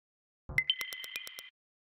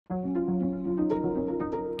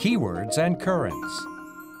Keywords and currents.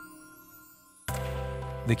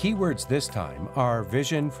 The keywords this time are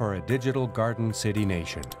Vision for a Digital Garden City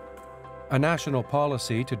Nation, a national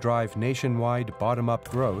policy to drive nationwide bottom-up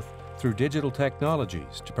growth through digital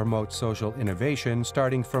technologies to promote social innovation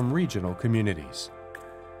starting from regional communities.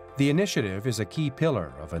 The initiative is a key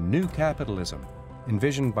pillar of a new capitalism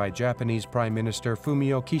envisioned by Japanese Prime Minister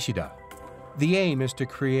Fumio Kishida. The aim is to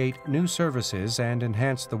create new services and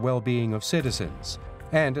enhance the well-being of citizens,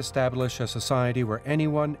 and establish a society where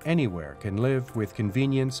anyone, anywhere can live with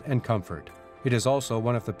convenience and comfort. It is also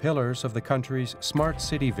one of the pillars of the country's smart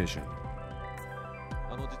city vision.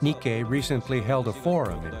 Nikkei recently held a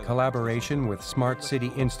forum in collaboration with Smart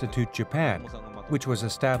City Institute Japan, which was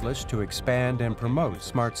established to expand and promote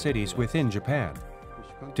smart cities within Japan,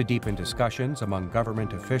 to deepen discussions among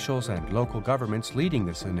government officials and local governments leading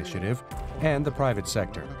this initiative and the private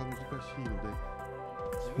sector.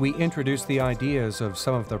 We introduce the ideas of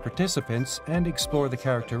some of the participants and explore the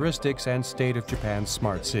characteristics and state of Japan's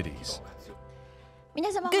smart cities.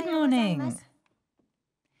 Good morning.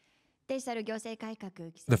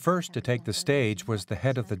 The first to take the stage was the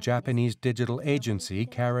head of the Japanese digital agency,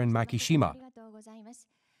 Karen Makishima,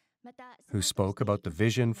 who spoke about the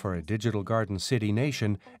vision for a digital garden city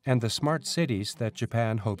nation and the smart cities that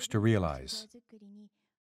Japan hopes to realize.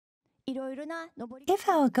 If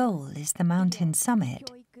our goal is the mountain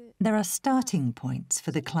summit, there are starting points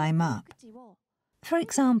for the climb up. For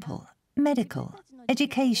example, medical,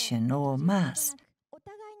 education, or maths.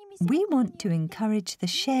 We want to encourage the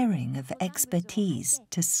sharing of expertise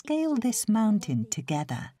to scale this mountain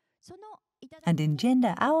together and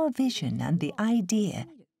engender our vision and the idea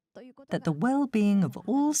that the well-being of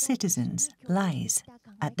all citizens lies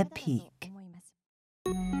at the peak.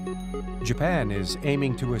 Japan is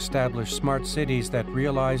aiming to establish smart cities that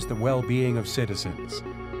realize the well-being of citizens.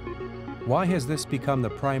 Why has this become the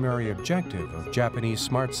primary objective of Japanese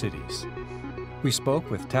smart cities? We spoke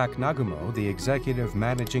with Tak Nagumo, the Executive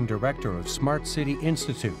Managing Director of Smart City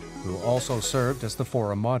Institute, who also served as the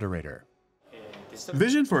forum moderator.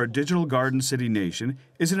 Vision for a Digital Garden City Nation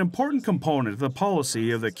is an important component of the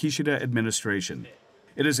policy of the Kishida administration.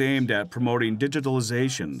 It is aimed at promoting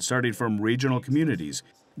digitalization starting from regional communities,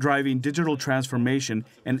 driving digital transformation,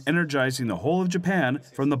 and energizing the whole of Japan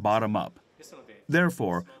from the bottom up.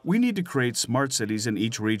 Therefore, we need to create smart cities in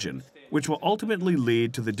each region, which will ultimately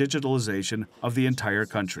lead to the digitalization of the entire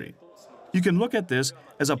country. You can look at this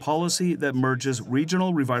as a policy that merges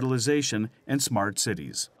regional revitalization and smart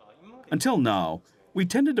cities. Until now, we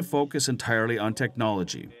tended to focus entirely on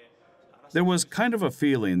technology. There was kind of a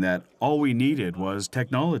feeling that all we needed was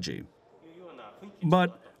technology.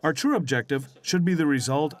 But our true objective should be the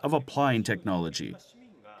result of applying technology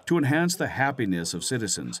to enhance the happiness of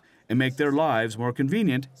citizens and make their lives more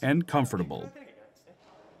convenient and comfortable.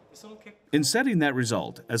 In setting that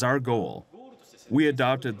result as our goal, we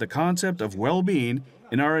adopted the concept of well-being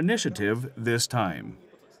in our initiative this time.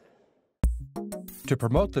 To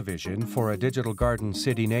promote the vision for a digital garden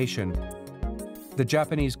city nation, the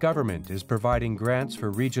Japanese government is providing grants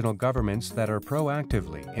for regional governments that are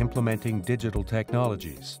proactively implementing digital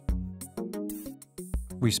technologies.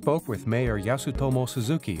 We spoke with Mayor Yasutomo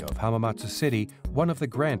Suzuki of Hamamatsu City, one of the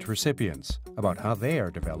grant recipients, about how they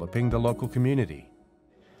are developing the local community.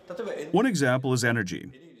 One example is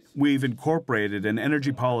energy. We've incorporated an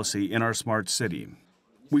energy policy in our smart city.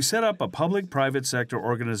 We set up a public-private sector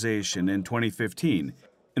organization in 2015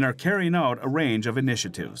 and are carrying out a range of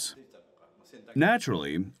initiatives.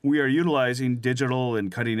 Naturally, we are utilizing digital and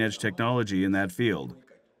cutting-edge technology in that field.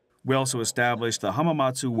 We also established the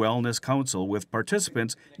Hamamatsu Wellness Council with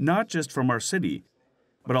participants not just from our city,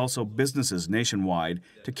 but also businesses nationwide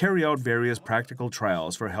to carry out various practical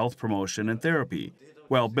trials for health promotion and therapy,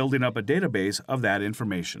 while building up a database of that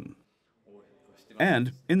information.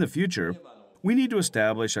 And, in the future, we need to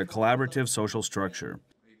establish a collaborative social structure.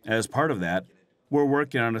 As part of that, we're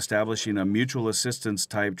working on establishing a mutual assistance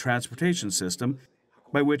type transportation system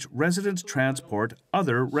by which residents transport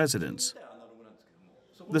other residents.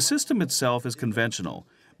 The system itself is conventional,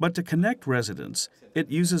 but to connect residents, it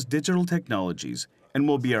uses digital technologies and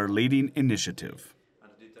will be our leading initiative.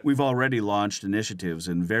 We've already launched initiatives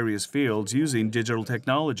in various fields using digital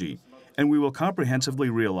technology, and we will comprehensively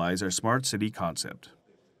realize our smart city concept.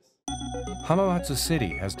 Hamamatsu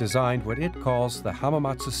City has designed what it calls the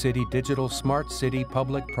Hamamatsu City Digital Smart City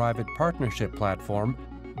Public-Private Partnership Platform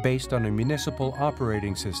based on a municipal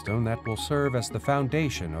operating system that will serve as the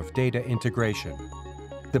foundation of data integration.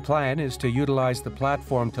 The plan is to utilize the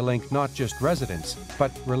platform to link not just residents,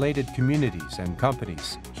 but related communities and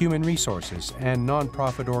companies, human resources, and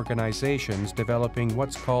nonprofit organizations developing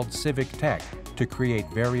what's called civic tech to create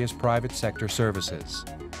various private sector services.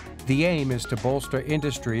 The aim is to bolster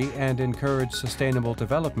industry and encourage sustainable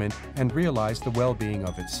development and realize the well-being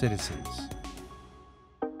of its citizens.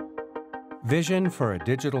 Vision for a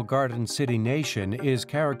Digital Garden City Nation is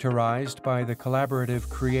characterized by the collaborative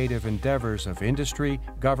creative endeavors of industry,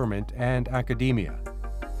 government, and academia.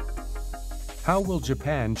 How will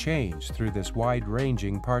Japan change through this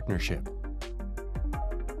wide-ranging partnership?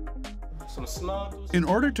 In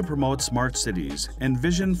order to promote smart cities and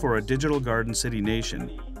vision for a digital garden city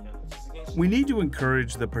nation, we need to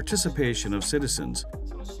encourage the participation of citizens,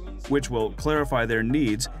 which will clarify their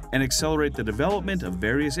needs and accelerate the development of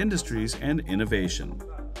various industries and innovation.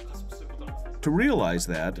 To realize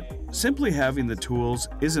that, simply having the tools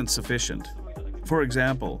isn't sufficient. For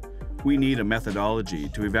example, we need a methodology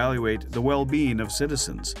to evaluate the well-being of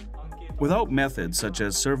citizens. Without methods such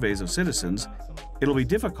as surveys of citizens, it'll be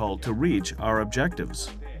difficult to reach our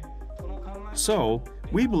objectives. So,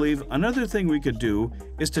 we believe another thing we could do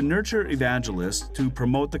is to nurture evangelists to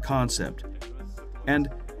promote the concept, and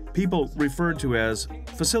people referred to as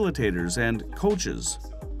facilitators and coaches.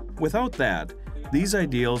 Without that, these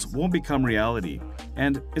ideals won't become reality,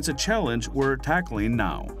 and it's a challenge we're tackling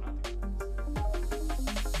now.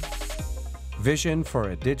 Vision for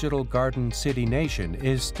a Digital Garden City Nation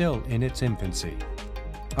is still in its infancy.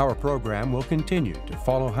 Our program will continue to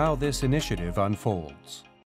follow how this initiative unfolds.